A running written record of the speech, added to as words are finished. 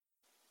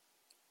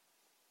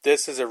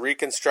This is a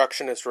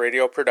Reconstructionist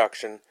radio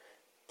production.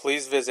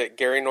 Please visit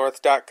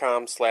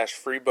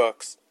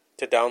GaryNorth.com/freebooks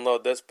to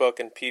download this book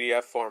in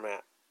PDF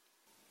format.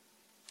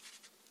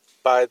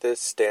 By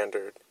This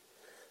Standard,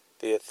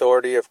 The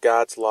Authority of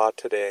God's Law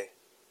Today,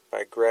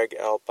 by Greg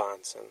L.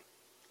 Bahnsen.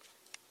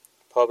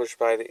 Published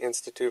by the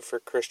Institute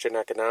for Christian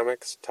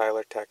Economics,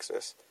 Tyler,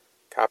 Texas.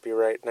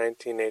 Copyright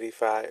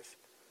 1985.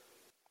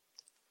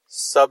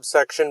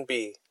 Subsection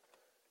B.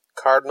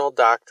 Cardinal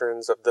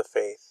Doctrines of the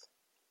Faith.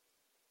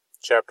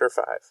 Chapter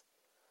 5.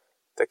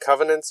 The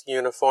Covenant's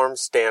Uniform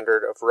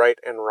Standard of Right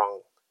and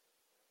Wrong.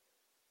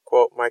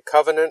 Quote, "My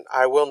covenant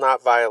I will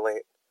not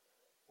violate,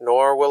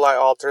 nor will I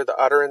alter the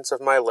utterance of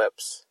my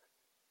lips."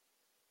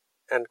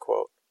 End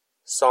quote.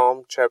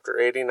 Psalm chapter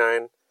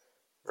 89,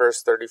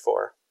 verse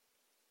 34.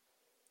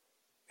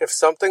 If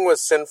something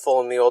was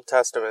sinful in the Old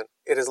Testament,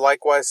 it is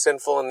likewise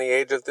sinful in the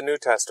age of the New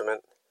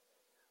Testament.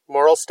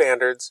 Moral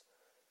standards,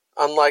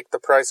 unlike the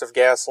price of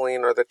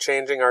gasoline or the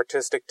changing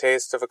artistic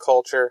tastes of a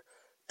culture,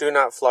 do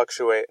not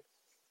fluctuate.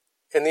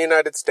 In the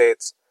United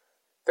States,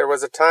 there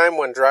was a time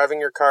when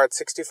driving your car at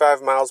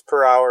 65 miles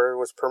per hour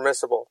was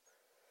permissible.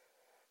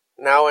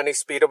 Now any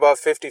speed above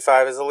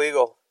 55 is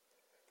illegal.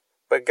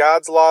 But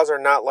God's laws are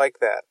not like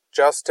that,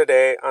 just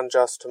today,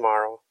 unjust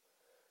tomorrow.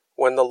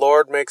 When the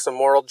Lord makes a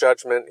moral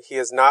judgment, he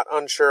is not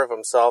unsure of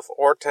himself,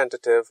 or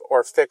tentative,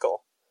 or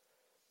fickle.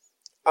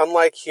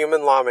 Unlike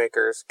human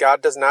lawmakers,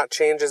 God does not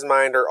change his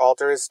mind or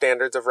alter his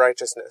standards of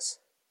righteousness.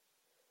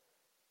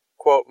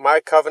 Quote, "My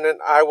covenant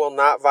I will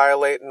not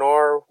violate,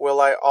 nor will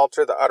I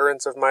alter the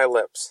utterance of my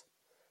lips."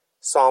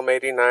 Psalm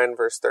 89,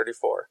 verse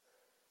 34.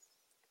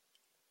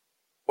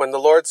 When the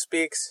Lord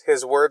speaks,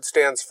 his word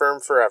stands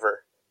firm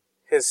forever.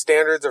 His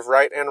standards of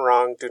right and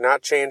wrong do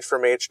not change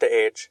from age to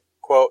age.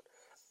 Quote,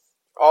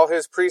 "All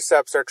his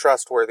precepts are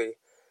trustworthy.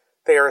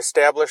 They are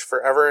established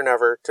forever and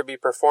ever, to be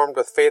performed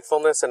with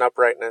faithfulness and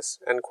uprightness."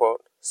 End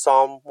quote.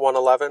 Psalm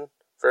 111,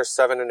 verse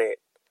 7 and 8.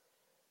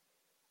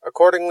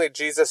 Accordingly,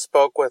 Jesus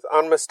spoke with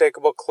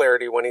unmistakable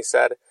clarity when he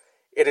said,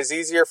 "It is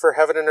easier for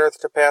heaven and earth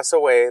to pass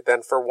away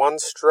than for one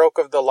stroke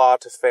of the law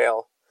to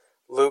fail."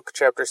 Luke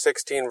chapter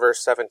 16, verse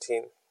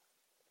 17.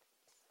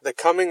 The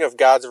coming of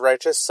God's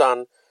righteous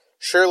Son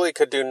surely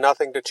could do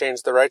nothing to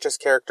change the righteous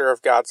character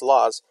of God's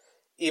laws,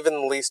 even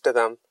the least of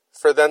them,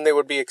 for then they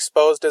would be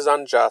exposed as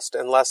unjust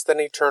and less than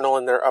eternal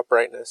in their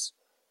uprightness.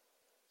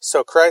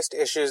 So Christ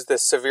issues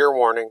this severe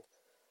warning: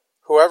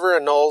 "Whoever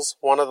annuls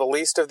one of the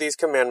least of these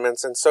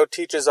commandments and so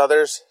teaches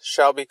others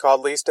shall be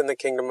called least in the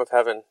kingdom of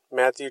heaven."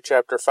 Matthew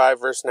chapter 5,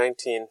 verse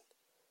 19.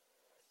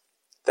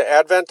 The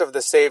advent of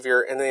the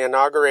Savior and the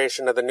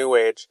inauguration of the New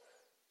Age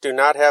do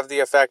not have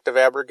the effect of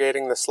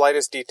abrogating the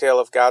slightest detail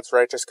of God's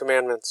righteous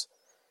commandments.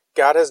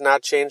 God has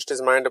not changed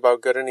his mind about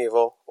good and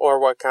evil, or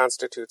what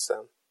constitutes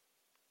them.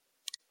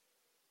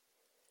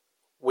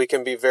 We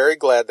can be very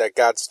glad that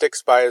God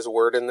sticks by his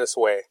word in this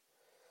way.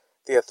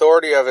 The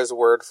authority of his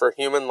word for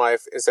human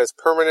life is as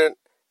permanent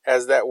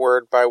as that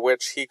word by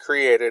which he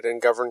created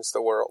and governs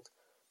the world.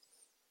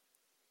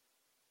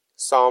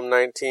 Psalm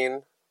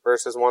 19,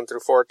 verses 1 through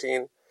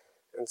 14,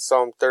 and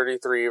Psalm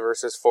 33,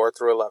 verses 4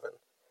 through 11.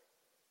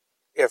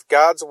 If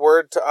God's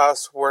word to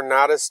us were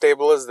not as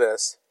stable as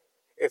this,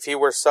 if he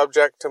were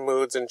subject to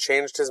moods and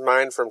changed his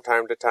mind from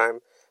time to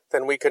time,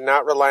 then we could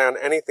not rely on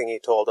anything he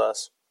told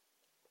us.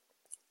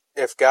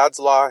 If God's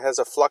law has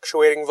a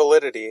fluctuating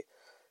validity,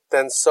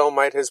 then so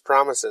might his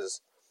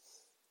promises.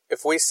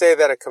 If we say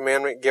that a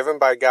commandment given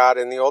by God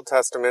in the Old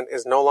Testament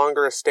is no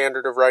longer a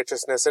standard of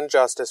righteousness and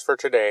justice for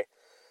today,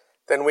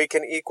 then we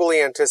can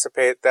equally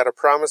anticipate that a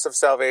promise of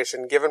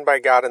salvation given by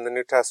God in the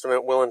New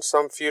Testament will in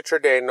some future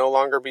day no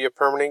longer be a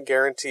permanent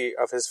guarantee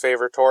of his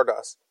favor toward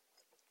us.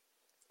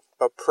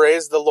 But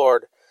praise the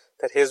Lord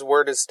that his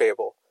word is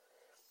stable.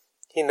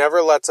 He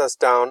never lets us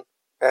down,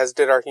 as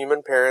did our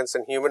human parents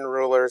and human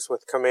rulers,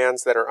 with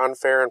commands that are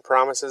unfair and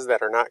promises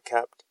that are not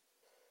kept.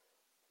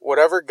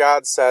 Whatever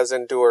God says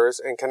endures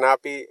and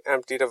cannot be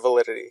emptied of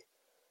validity.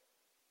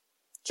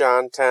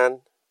 John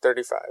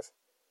 10:35.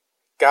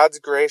 God's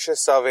gracious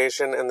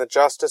salvation and the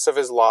justice of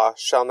his law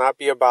shall not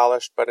be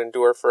abolished but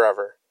endure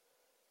forever.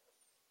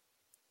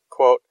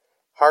 Quote,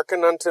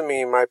 "Hearken unto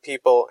me, my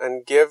people,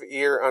 and give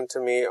ear unto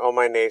me, O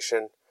my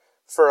nation.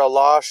 For a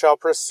law shall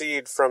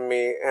proceed from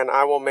me, and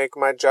I will make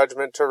my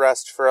judgment to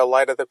rest for a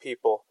light of the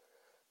people.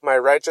 My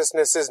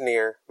righteousness is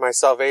near, my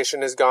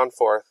salvation is gone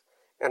forth,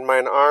 and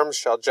mine arms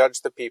shall judge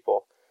the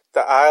people.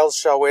 The isles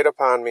shall wait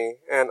upon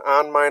me, and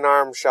on mine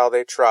arm shall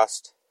they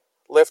trust.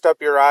 Lift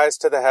up your eyes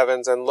to the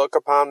heavens, and look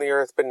upon the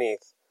earth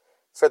beneath.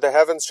 For the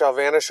heavens shall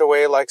vanish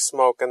away like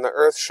smoke, and the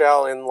earth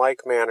shall in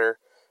like manner.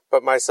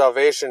 But my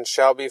salvation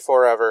shall be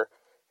forever,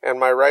 and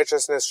my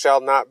righteousness shall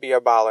not be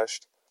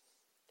abolished.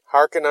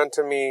 Hearken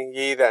unto me,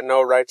 ye that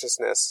know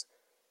righteousness,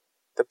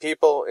 the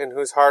people in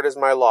whose heart is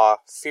my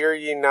law. Fear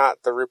ye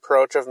not the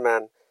reproach of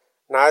men,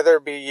 neither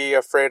be ye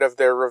afraid of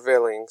their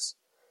revilings.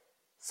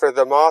 For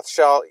the moth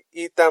shall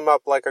eat them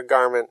up like a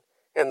garment,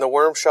 and the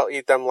worm shall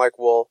eat them like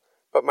wool.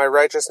 But my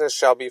righteousness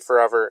shall be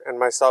forever, and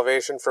my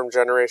salvation from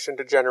generation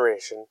to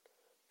generation."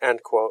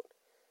 End quote.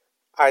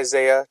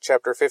 Isaiah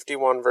chapter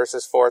 51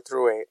 verses 4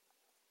 through 8.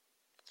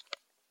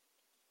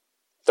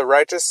 The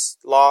righteous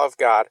law of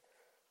God,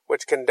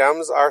 which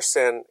condemns our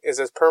sin, is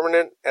as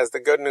permanent as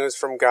the good news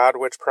from God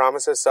which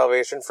promises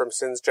salvation from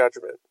sin's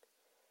judgment.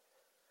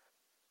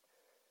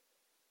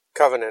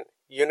 Covenant,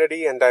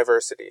 unity and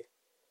diversity.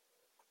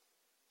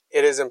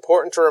 It is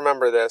important to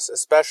remember this,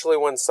 especially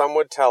when some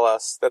would tell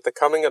us that the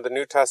coming of the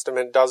New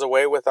Testament does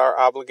away with our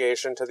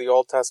obligation to the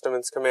Old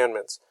Testament's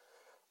commandments,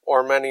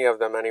 or many of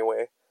them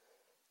anyway.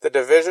 The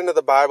division of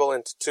the Bible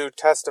into two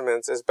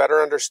testaments is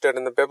better understood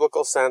in the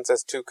biblical sense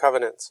as two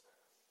covenants.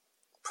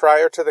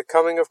 Prior to the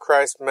coming of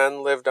Christ,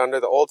 men lived under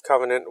the Old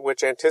Covenant,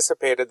 which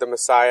anticipated the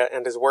Messiah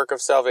and his work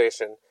of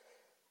salvation.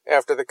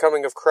 After the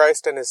coming of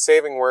Christ and his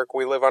saving work,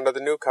 we live under the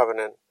New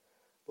Covenant.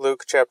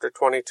 Luke chapter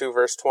 22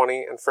 verse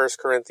 20 and 1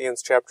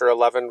 Corinthians chapter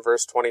 11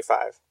 verse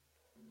 25.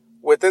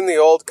 Within the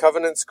Old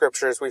Covenant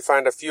scriptures we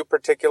find a few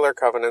particular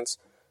covenants,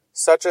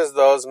 such as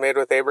those made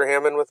with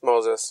Abraham and with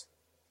Moses.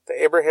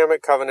 The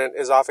Abrahamic covenant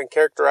is often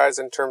characterized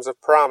in terms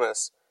of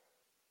promise,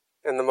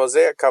 and the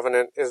Mosaic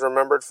covenant is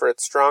remembered for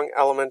its strong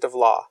element of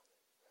law.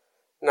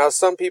 Now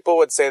some people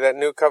would say that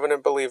New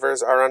Covenant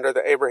believers are under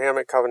the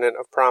Abrahamic covenant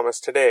of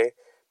promise today,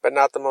 but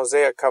not the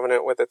Mosaic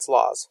covenant with its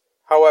laws.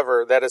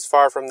 However, that is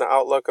far from the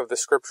outlook of the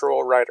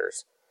scriptural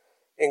writers.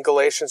 In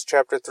Galatians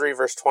chapter 3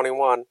 verse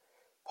 21,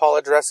 Paul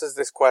addresses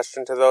this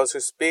question to those who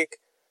speak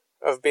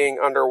of being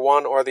under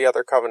one or the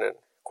other covenant.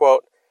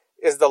 Quote,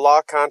 "Is the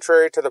law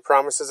contrary to the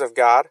promises of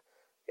God?"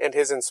 And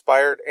his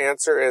inspired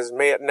answer is,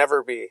 "May it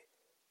never be."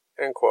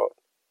 End quote.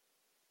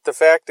 The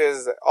fact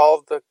is that all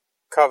of the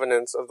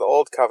covenants of the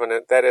Old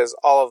Covenant, that is,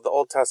 all of the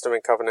Old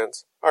Testament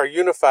covenants, are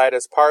unified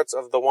as parts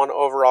of the one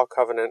overall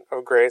covenant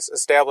of grace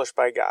established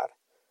by God.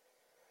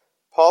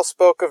 Paul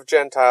spoke of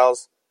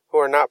Gentiles who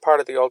are not part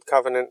of the Old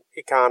Covenant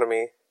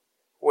economy,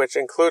 which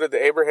included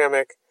the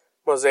Abrahamic,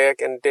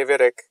 Mosaic, and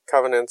Davidic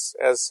covenants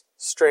as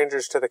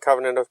strangers to the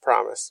covenant of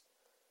promise.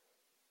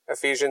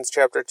 Ephesians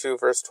chapter 2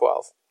 verse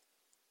 12.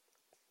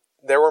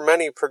 There were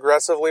many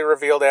progressively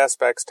revealed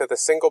aspects to the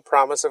single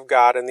promise of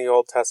God in the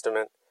Old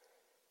Testament,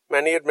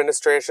 many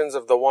administrations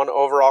of the one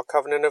overall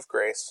covenant of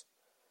grace.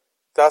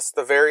 Thus,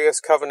 the various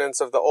covenants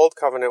of the Old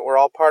Covenant were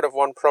all part of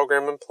one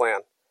program and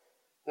plan.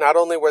 Not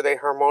only were they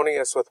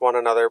harmonious with one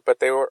another, but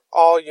they were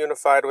all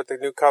unified with the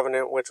new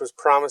covenant which was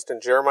promised in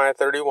Jeremiah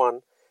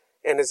 31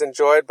 and is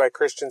enjoyed by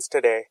Christians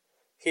today.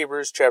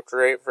 Hebrews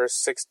chapter 8 verse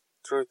 6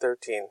 through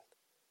 13.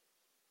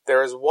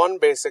 There is one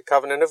basic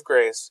covenant of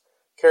grace,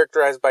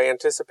 characterized by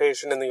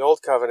anticipation in the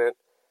Old Covenant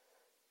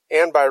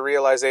and by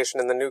realization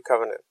in the New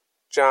Covenant.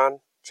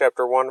 John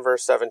chapter 1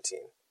 verse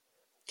 17.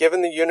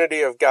 Given the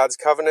unity of God's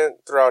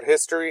covenant throughout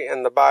history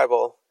and the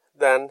Bible,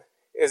 then,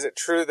 is it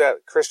true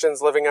that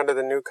Christians living under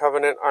the New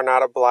Covenant are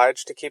not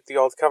obliged to keep the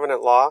Old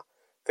Covenant law,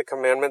 the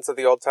commandments of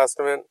the Old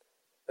Testament,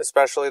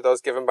 especially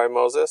those given by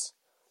Moses?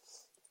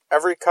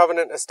 Every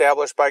covenant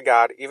established by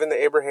God, even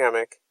the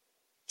Abrahamic,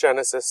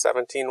 Genesis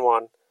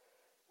 17:1,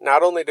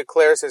 not only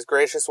declares his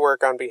gracious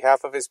work on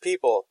behalf of his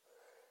people,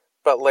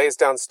 but lays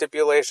down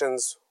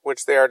stipulations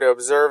which they are to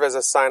observe as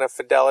a sign of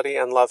fidelity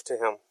and love to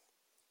him.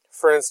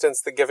 For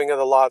instance, the giving of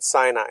the law at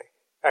Sinai,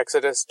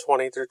 Exodus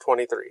 20 through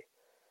 23.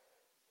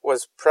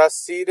 Was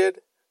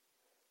preceded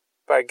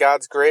by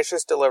God's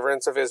gracious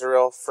deliverance of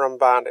Israel from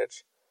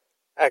bondage.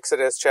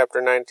 Exodus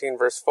chapter 19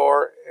 verse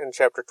 4 and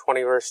chapter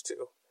 20 verse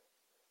 2.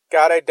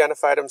 God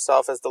identified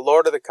himself as the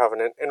Lord of the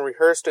covenant and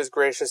rehearsed his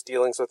gracious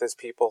dealings with his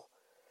people.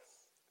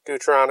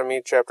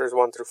 Deuteronomy chapters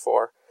 1 through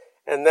 4.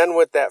 And then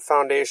with that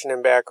foundation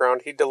and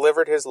background, he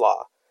delivered his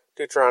law.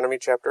 Deuteronomy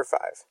chapter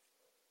 5.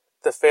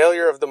 The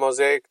failure of the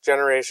Mosaic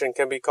generation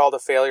can be called a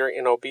failure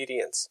in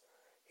obedience.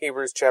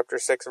 Hebrews chapter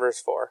 6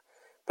 verse 4.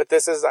 But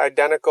this is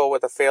identical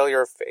with a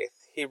failure of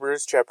faith.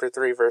 Hebrews chapter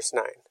 3 verse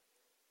 9.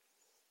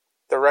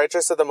 The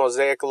righteousness of the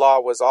Mosaic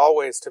law was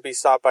always to be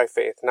sought by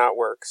faith, not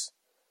works.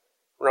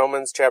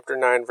 Romans chapter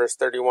 9 verse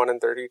 31 and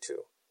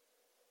 32.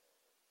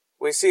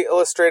 We see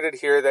illustrated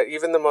here that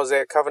even the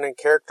Mosaic covenant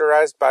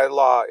characterized by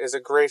law is a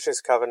gracious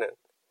covenant.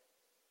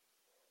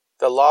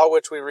 The law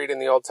which we read in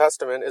the Old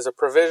Testament is a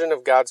provision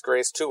of God's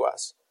grace to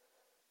us.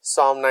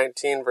 Psalm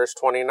 19 verse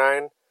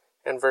 29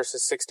 and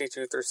verses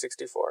 62 through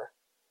 64.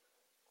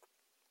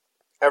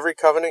 Every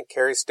covenant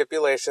carries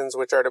stipulations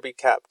which are to be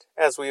kept,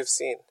 as we have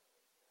seen.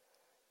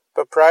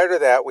 But prior to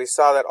that, we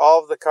saw that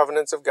all of the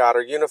covenants of God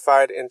are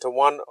unified into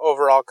one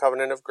overall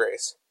covenant of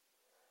grace,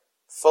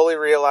 fully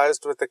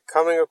realized with the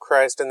coming of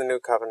Christ in the new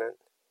covenant.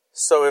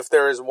 So if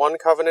there is one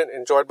covenant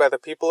enjoyed by the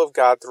people of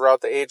God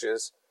throughout the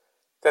ages,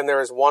 then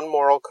there is one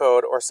moral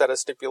code or set of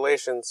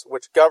stipulations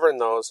which govern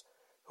those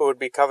who would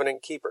be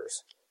covenant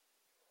keepers.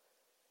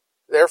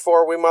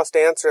 Therefore, we must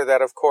answer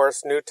that, of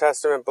course, New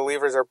Testament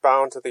believers are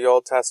bound to the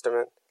Old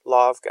Testament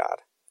law of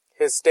God.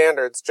 His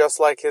standards, just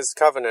like his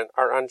covenant,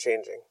 are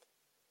unchanging.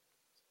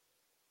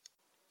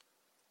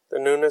 The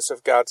newness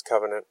of God's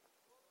covenant.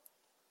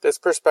 This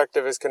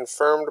perspective is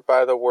confirmed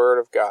by the Word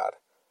of God.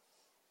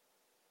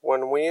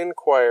 When we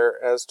inquire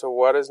as to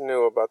what is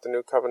new about the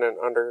new covenant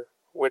under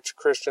which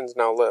Christians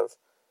now live,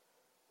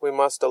 we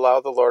must allow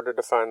the Lord to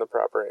define the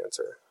proper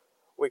answer.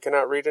 We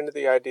cannot read into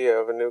the idea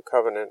of a new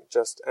covenant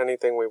just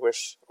anything we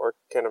wish or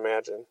can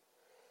imagine.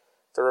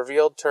 The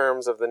revealed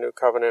terms of the new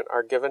covenant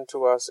are given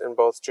to us in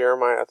both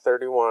Jeremiah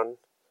 31,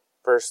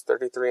 verse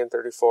 33 and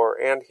 34,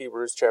 and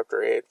Hebrews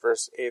chapter 8,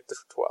 verse 8 through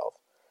 12.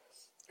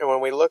 And when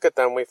we look at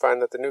them, we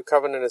find that the new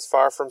covenant is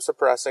far from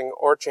suppressing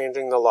or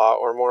changing the law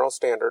or moral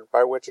standard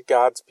by which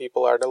God's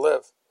people are to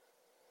live.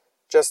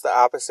 Just the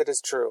opposite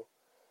is true.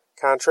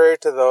 Contrary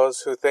to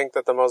those who think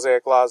that the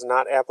Mosaic law is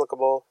not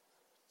applicable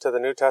to the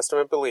New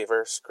Testament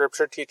believer,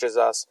 Scripture teaches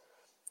us,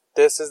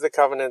 "This is the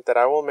covenant that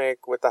I will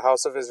make with the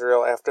house of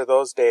Israel after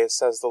those days,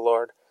 says the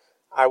Lord.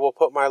 I will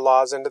put my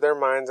laws into their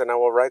minds, and I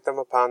will write them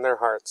upon their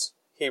hearts."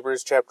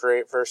 Hebrews chapter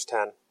 8, verse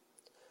 10.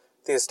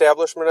 The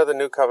establishment of the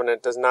new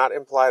covenant does not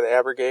imply the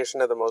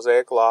abrogation of the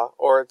Mosaic law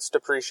or its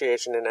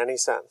depreciation in any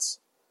sense.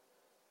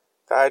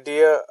 The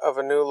idea of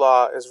a new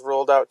law is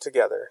ruled out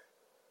altogether,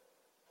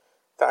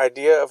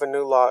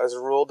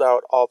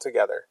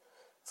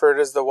 for it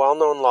is the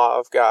well-known law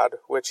of God,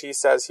 which he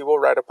says he will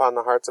write upon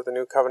the hearts of the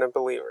new covenant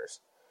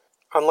believers.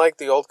 Unlike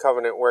the old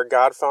covenant, where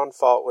God found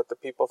fault with the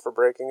people for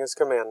breaking his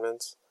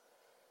commandments,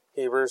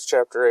 Hebrews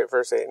chapter 8,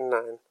 verse 8 and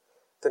 9,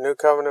 the new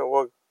covenant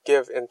will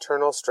give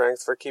internal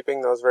strength for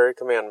keeping those very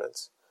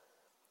commandments.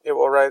 It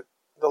will write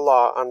the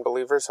law on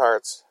believers'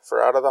 hearts,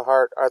 for out of the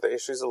heart are the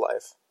issues of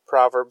life.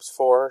 Proverbs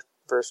 4,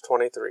 verse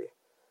 23.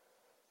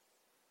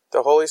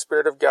 The Holy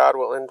Spirit of God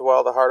will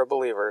indwell the heart of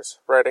believers,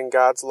 writing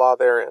God's law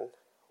therein,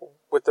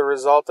 with the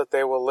result that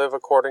they will live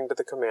according to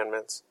the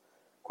commandments.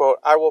 Quote,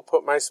 "I will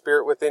put my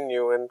spirit within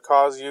you and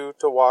cause you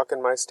to walk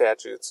in my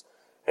statutes,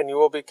 and you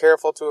will be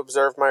careful to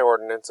observe my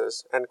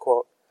ordinances." End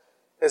quote.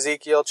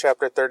 Ezekiel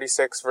chapter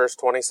 36, verse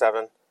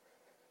 27.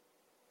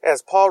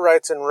 As Paul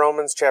writes in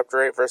Romans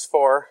chapter 8, verse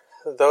 4,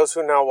 those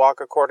who now walk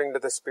according to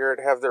the Spirit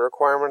have the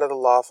requirement of the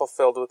law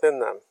fulfilled within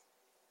them.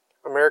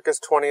 America's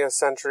 20th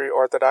century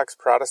Orthodox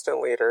Protestant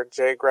leader,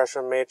 J.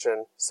 Gresham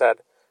Machen,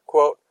 said,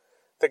 quote,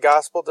 "The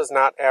gospel does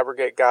not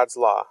abrogate God's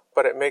law,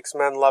 but it makes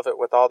men love it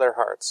with all their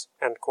hearts."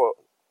 End quote.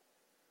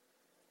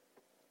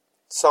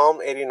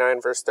 Psalm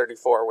 89, verse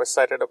 34 was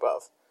cited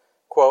above.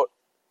 Quote,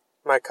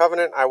 "My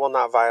covenant I will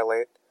not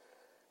violate,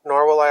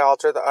 nor will I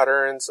alter the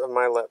utterance of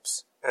my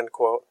lips." End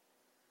quote.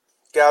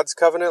 God's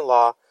covenant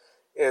law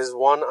is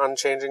one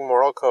unchanging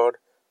moral code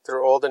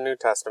through Old and New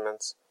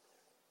Testaments.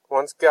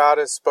 Once God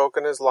has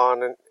spoken his law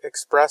and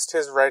expressed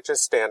his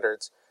righteous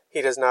standards,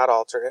 he does not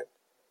alter it.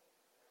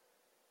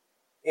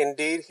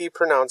 Indeed, he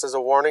pronounces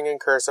a warning and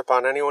curse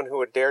upon anyone who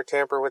would dare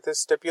tamper with his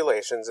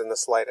stipulations in the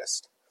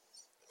slightest.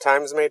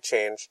 Times may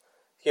change,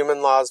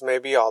 human laws may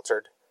be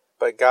altered,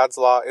 but God's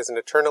law is an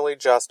eternally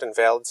just and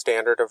valid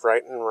standard of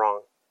right and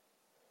wrong.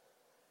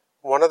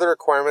 One of the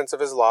requirements of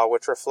his law,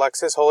 which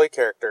reflects his holy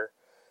character,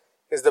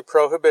 is the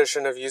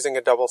prohibition of using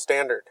a double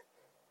standard.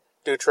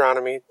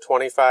 Deuteronomy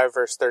 25,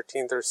 verse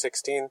 13 through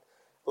 16,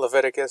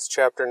 Leviticus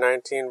chapter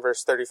 19,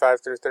 verse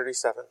 35 through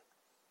 37.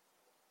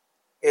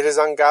 It is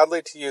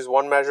ungodly to use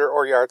one measure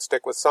or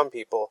yardstick with some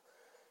people,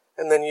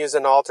 and then use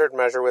an altered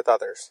measure with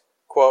others.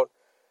 Quote,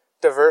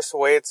 "Diverse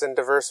weights and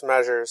diverse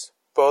measures,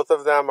 both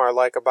of them are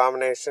like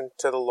abomination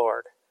to the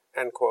Lord."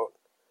 End quote.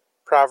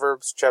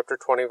 Proverbs chapter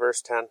 20,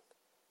 verse 10.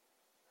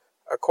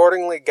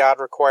 Accordingly, God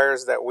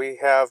requires that we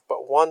have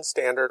but one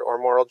standard or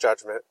moral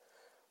judgment,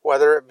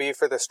 whether it be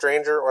for the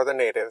stranger or the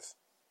native.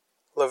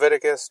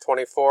 Leviticus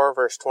 24,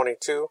 verse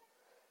 22,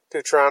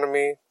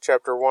 Deuteronomy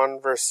chapter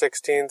 1, verse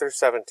 16 through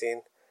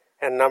 17,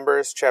 and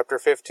Numbers chapter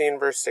 15,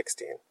 verse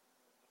 16.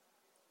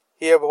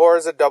 He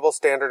abhors a double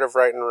standard of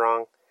right and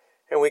wrong,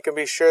 and we can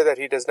be sure that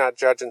he does not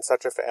judge in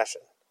such a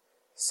fashion.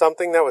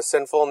 Something that was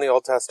sinful in the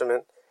Old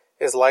Testament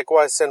is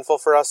likewise sinful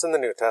for us in the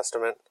New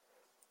Testament,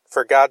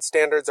 for God's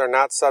standards are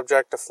not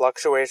subject to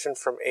fluctuation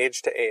from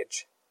age to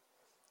age.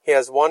 He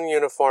has one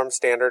uniform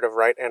standard of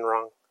right and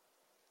wrong.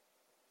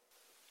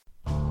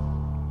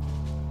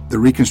 The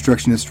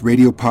Reconstructionist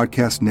Radio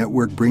Podcast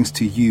Network brings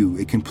to you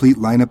a complete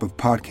lineup of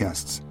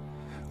podcasts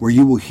where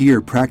you will hear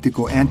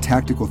practical and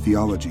tactical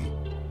theology.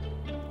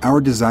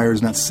 Our desire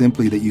is not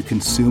simply that you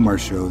consume our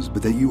shows,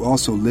 but that you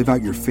also live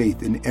out your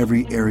faith in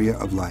every area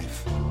of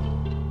life.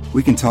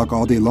 We can talk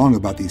all day long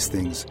about these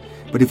things,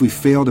 but if we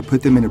fail to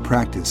put them into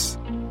practice,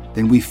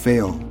 then we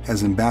fail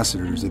as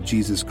ambassadors of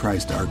Jesus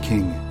Christ, our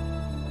King.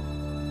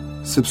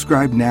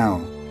 Subscribe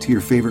now to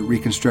your favorite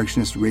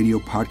Reconstructionist Radio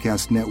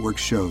Podcast Network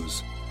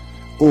shows,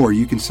 or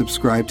you can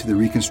subscribe to the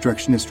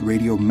Reconstructionist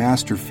Radio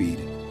Master Feed,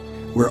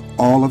 where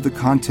all of the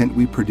content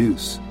we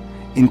produce,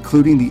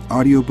 including the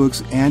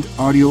audiobooks and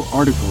audio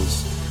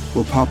articles,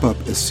 will pop up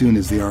as soon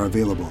as they are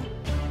available.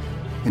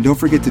 And don't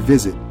forget to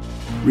visit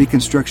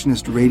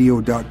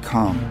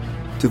ReconstructionistRadio.com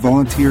to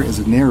volunteer as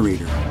a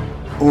narrator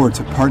or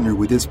to partner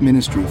with this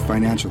ministry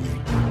financially.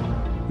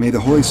 May the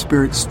Holy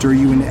Spirit stir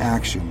you into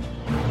action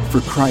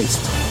for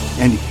Christ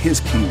and His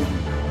kingdom.